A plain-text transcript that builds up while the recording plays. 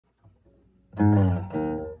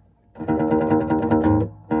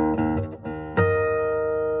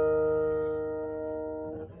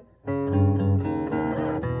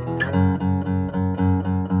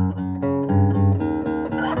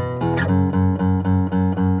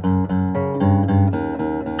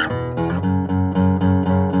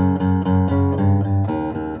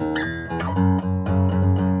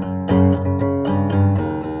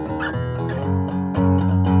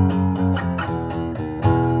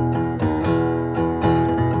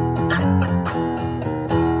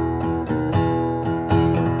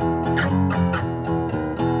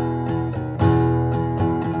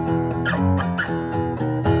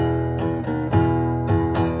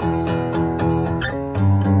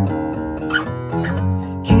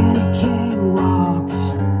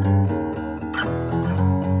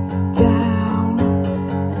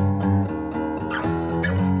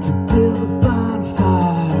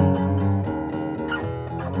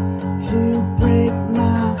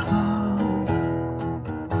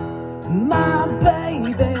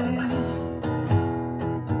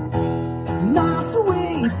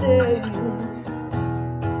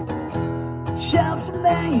Just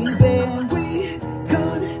maybe we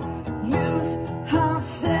could use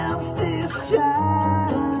ourselves this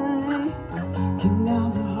time. King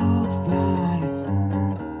of the horseflies,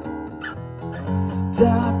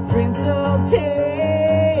 dark prince of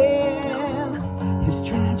tale, his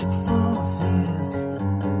tragic forces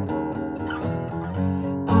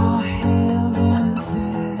are heaven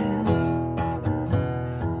sent.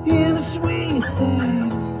 In a sweet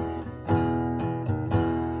thing,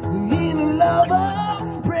 in a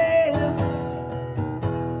lover's breath,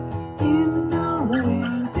 in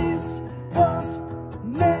knowing this was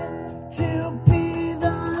meant to be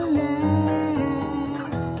the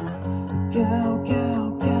last. Go, go,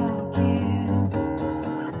 go, get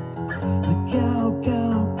the go,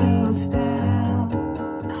 go, go style.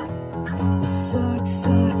 Suck,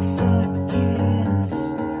 suck, suck, kids.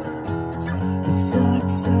 Suck,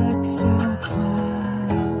 suck, suck,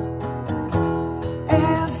 smile.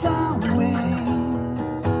 As I wait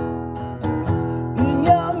in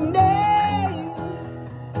your name,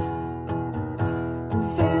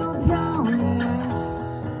 they'll promise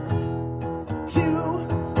to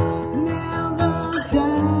never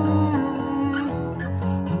die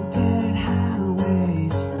on dead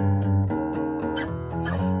highways.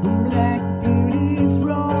 When black beauties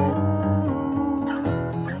roam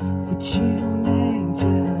for June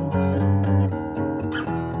angels,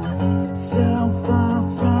 so far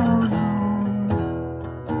from home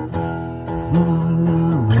for love.